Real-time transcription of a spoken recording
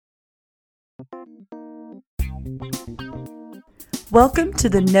Welcome to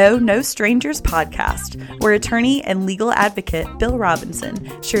the Know No Strangers podcast, where attorney and legal advocate Bill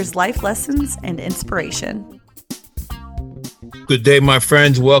Robinson shares life lessons and inspiration. Good day, my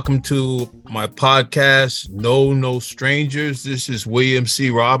friends. Welcome to my podcast, Know No Strangers. This is William C.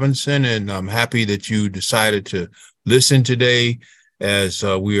 Robinson, and I'm happy that you decided to listen today as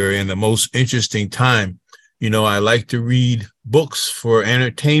we are in the most interesting time. You know, I like to read books for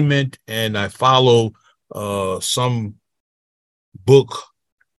entertainment, and I follow some book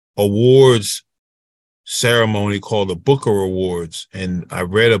awards ceremony called the Booker Awards. And I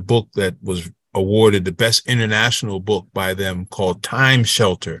read a book that was awarded the best international book by them called Time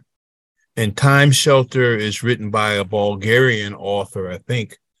Shelter. And Time Shelter is written by a Bulgarian author, I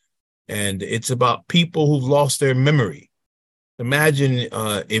think. And it's about people who've lost their memory. Imagine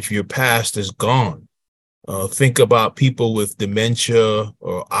if your past is gone. Think about people with dementia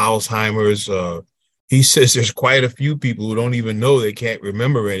or Alzheimer's. He says there's quite a few people who don't even know they can't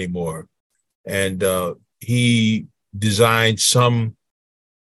remember anymore. And he designed some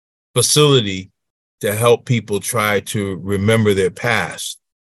facility to help people try to remember their past.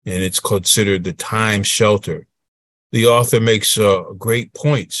 And it's considered the Time Shelter. The author makes great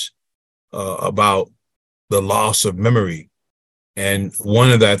points about the loss of memory. And one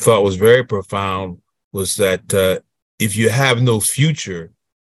that I thought was very profound was that if you have no future,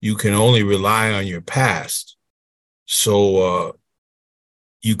 you can only rely on your past. So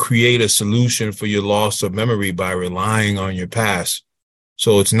you create a solution for your loss of memory by relying on your past.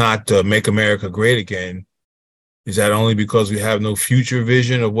 So it's not Make America Great Again. Is that only because we have no future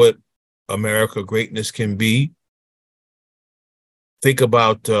vision of what America greatness can be? Think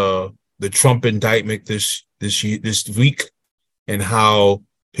about the Trump indictment this week and how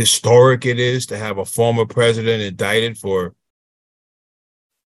historic it is to have a former president indicted for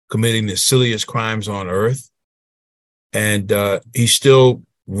committing the silliest crimes on earth. And he's still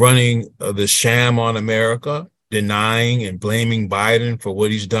running the sham on America, denying and blaming Biden for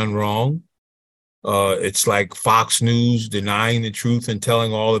what he's done wrong. It's like Fox News denying the truth and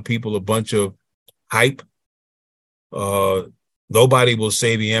telling all the people a bunch of hype. Nobody will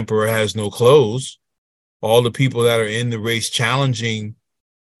say the emperor has no clothes. All the people that are in the race challenging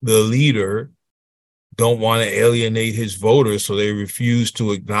the leader don't want to alienate his voters, so they refuse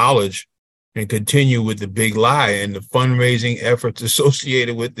to acknowledge and continue with the big lie. And the fundraising efforts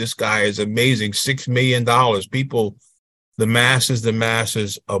associated with this guy is amazing. $6 million. People, the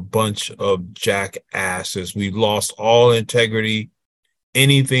masses, a bunch of jackasses. We've lost all integrity.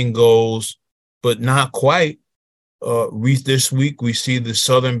 Anything goes, but not quite. This week, we see the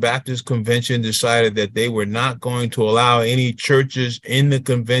Southern Baptist Convention decided that they were not going to allow any churches in the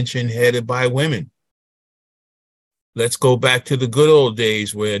convention headed by women. Let's go back to the good old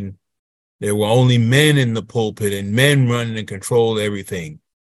days when there were only men in the pulpit and men running and controlled everything.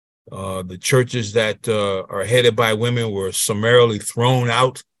 The churches that are headed by women were summarily thrown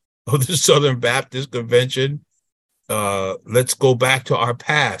out of the Southern Baptist Convention. Let's go back to our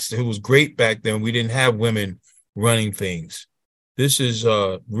past. It was great back then. We didn't have women running things. This is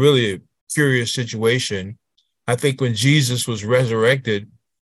really a curious situation. I think when Jesus was resurrected,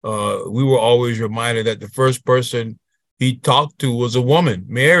 we were always reminded that the first person he talked to was a woman,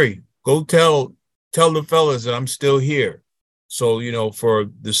 Mary. Go tell the fellas that I'm still here. So, you know, for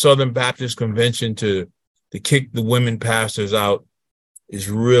the Southern Baptist Convention to kick the women pastors out is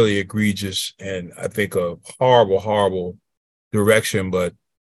really egregious and I think a horrible, horrible direction. But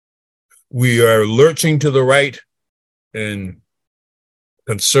we are lurching to the right and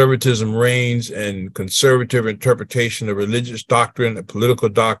conservatism reigns, and conservative interpretation of religious doctrine and political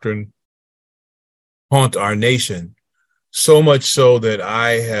doctrine haunt our nation. So much so that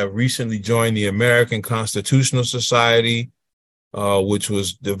I have recently joined the American Constitutional Society, which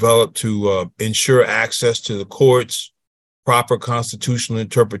was developed to ensure access to the courts, proper constitutional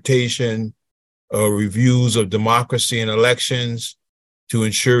interpretation, reviews of democracy and elections, to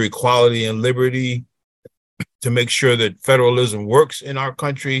ensure equality and liberty, to make sure that federalism works in our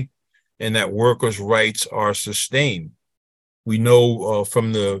country and that workers' rights are sustained. We know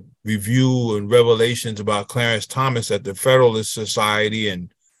from the review and revelations about Clarence Thomas that the Federalist Society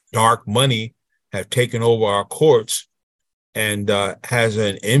and dark money have taken over our courts and has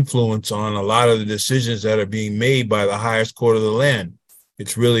an influence on a lot of the decisions that are being made by the highest court of the land.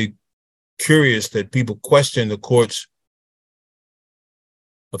 It's really curious that people question the court's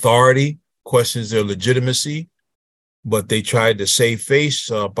authority, questions their legitimacy, but they tried to save face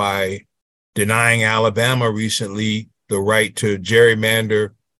by denying Alabama recently the right to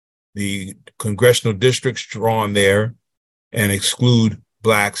gerrymander the congressional districts drawn there and exclude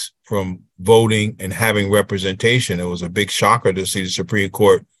blacks from voting and having representation. It was a big shocker to see the Supreme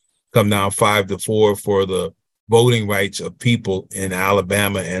Court come down 5-4 for the voting rights of people in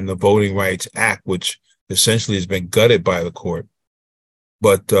Alabama and the Voting Rights Act, which essentially has been gutted by the court.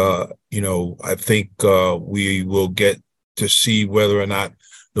 But, I think we will get to see whether or not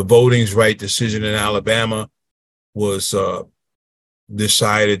the voting rights decision in Alabama was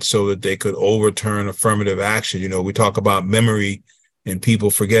decided so that they could overturn affirmative action. We talk about memory and people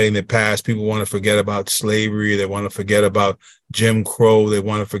forgetting the past. People want to forget about slavery. They want to forget about Jim Crow. They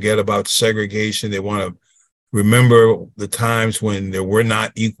want to forget about segregation. They want to remember the times when there were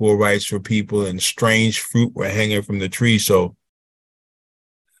not equal rights for people and strange fruit were hanging from the tree. So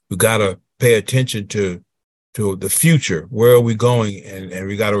we got to pay attention to the future. Where are we going? And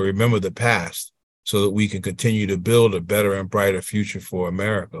we got to remember the past so that we can continue to build a better and brighter future for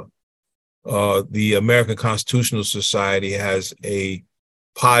America. The American Constitutional Society has a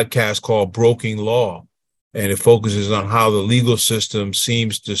podcast called Broken Law, and it focuses on how the legal system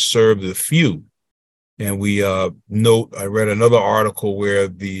seems to serve the few. And we I read another article where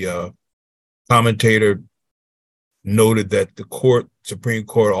the commentator noted that the Supreme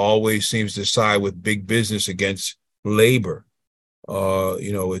Court always seems to side with big business against labor.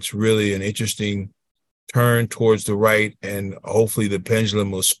 It's really an interesting turn towards the right, and hopefully the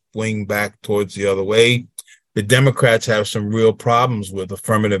pendulum will swing back towards the other way. The Democrats have some real problems with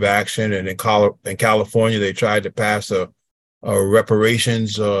affirmative action, and in California, they tried to pass a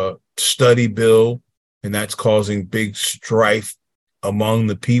reparations study bill, and that's causing big strife among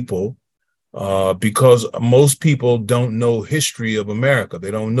the people because most people don't know history of America.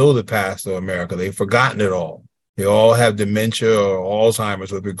 They don't know the past of America. They've forgotten it all. They all have dementia or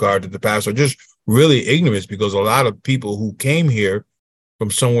Alzheimer's with regard to the past, or just really ignorance, because a lot of people who came here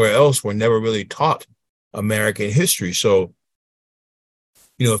from somewhere else were never really taught American history. So,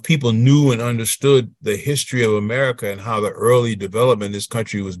 if people knew and understood the history of America and how the early development of this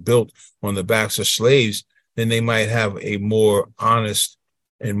country was built on the backs of slaves, then they might have a more honest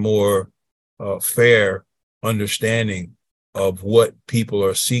and more fair understanding of what people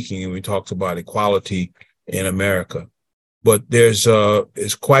are seeking. And we talked about equality in America. But there's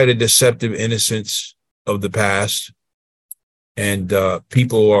quite a deceptive innocence of the past, and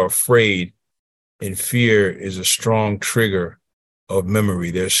people are afraid, and fear is a strong trigger of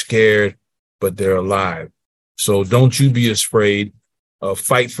memory. They're scared, but they're alive. So don't you be afraid.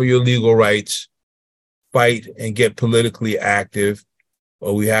 Fight for your legal rights. Fight and get politically active.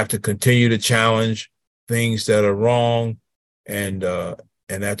 Or we have to continue to challenge things that are wrong, and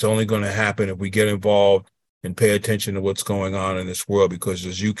that's only going to happen if we get involved and pay attention to what's going on in this world, because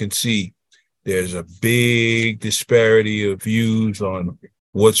as you can see, there's a big disparity of views on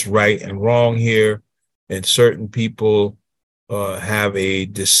what's right and wrong here. And certain people have a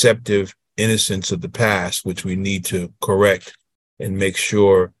deceptive innocence of the past, which we need to correct and make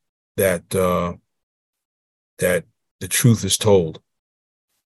sure that that the truth is told.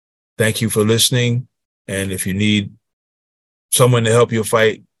 Thank you for listening. And if you need someone to help you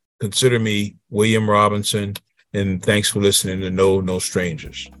fight, consider me, William Robinson, and thanks for listening to Know No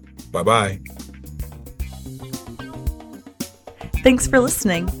Strangers. Bye-bye. Thanks for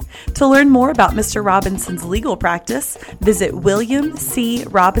listening. To learn more about Mr. Robinson's legal practice, visit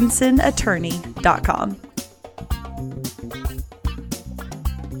williamcrobinsonattorney.com.